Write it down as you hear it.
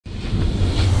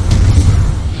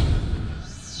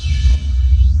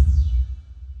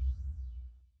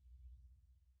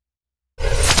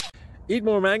Eat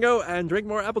more mango and drink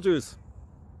more apple juice.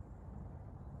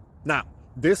 Now,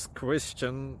 this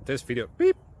video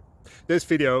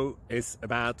is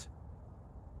about...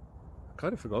 I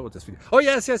kind of forgot what this video... Oh,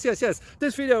 yes.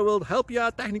 This video will help you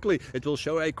out technically. It will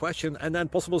show a question and then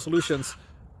possible solutions.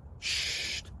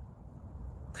 Shh.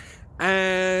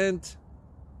 And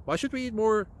why should we eat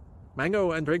more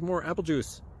mango and drink more apple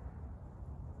juice?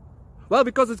 Well,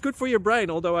 because it's good for your brain,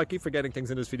 although I keep forgetting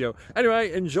things in this video.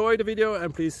 Anyway, enjoy the video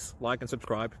and please like and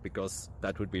subscribe, because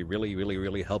that would be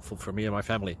really helpful for me and my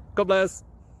family. God bless!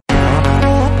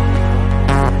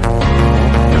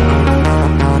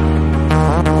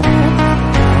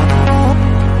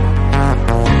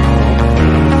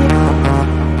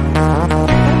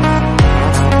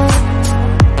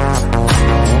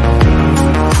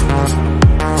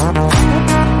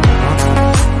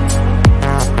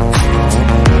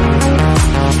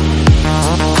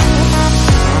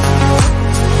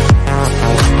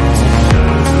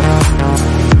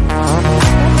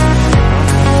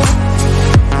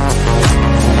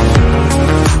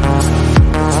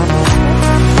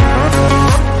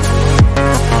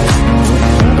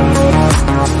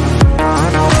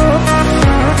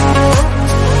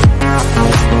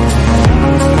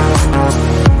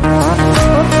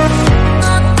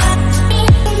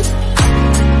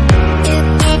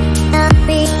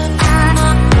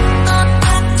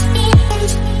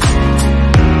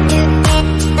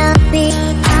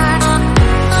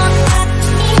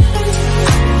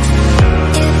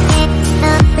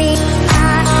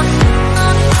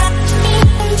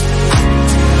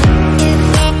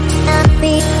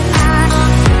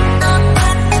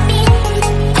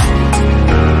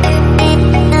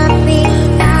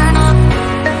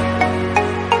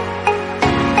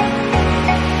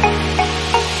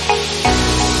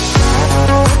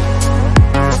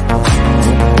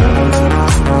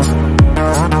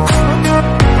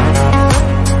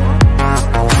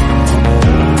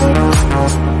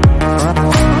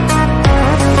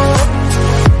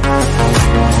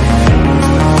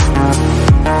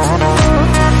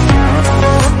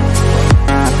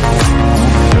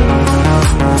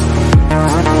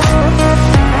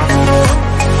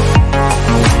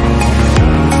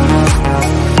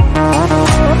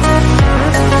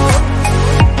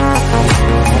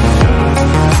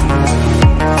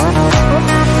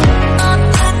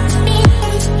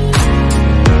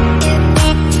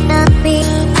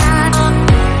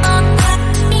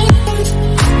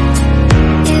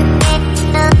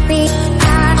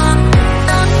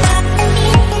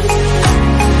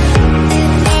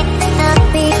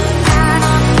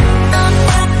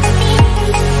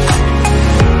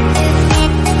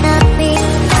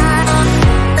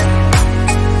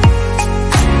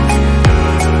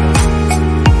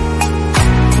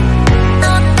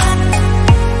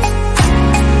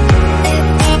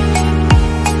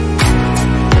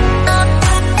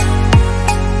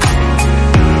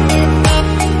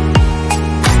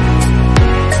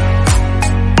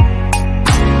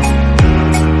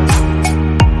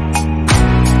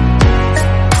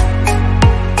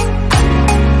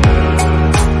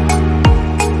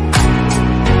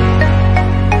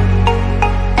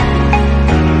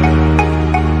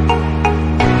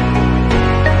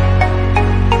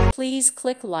 Please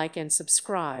click like and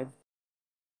subscribe.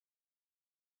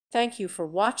 Thank you for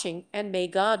watching, and may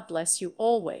God bless you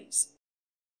always.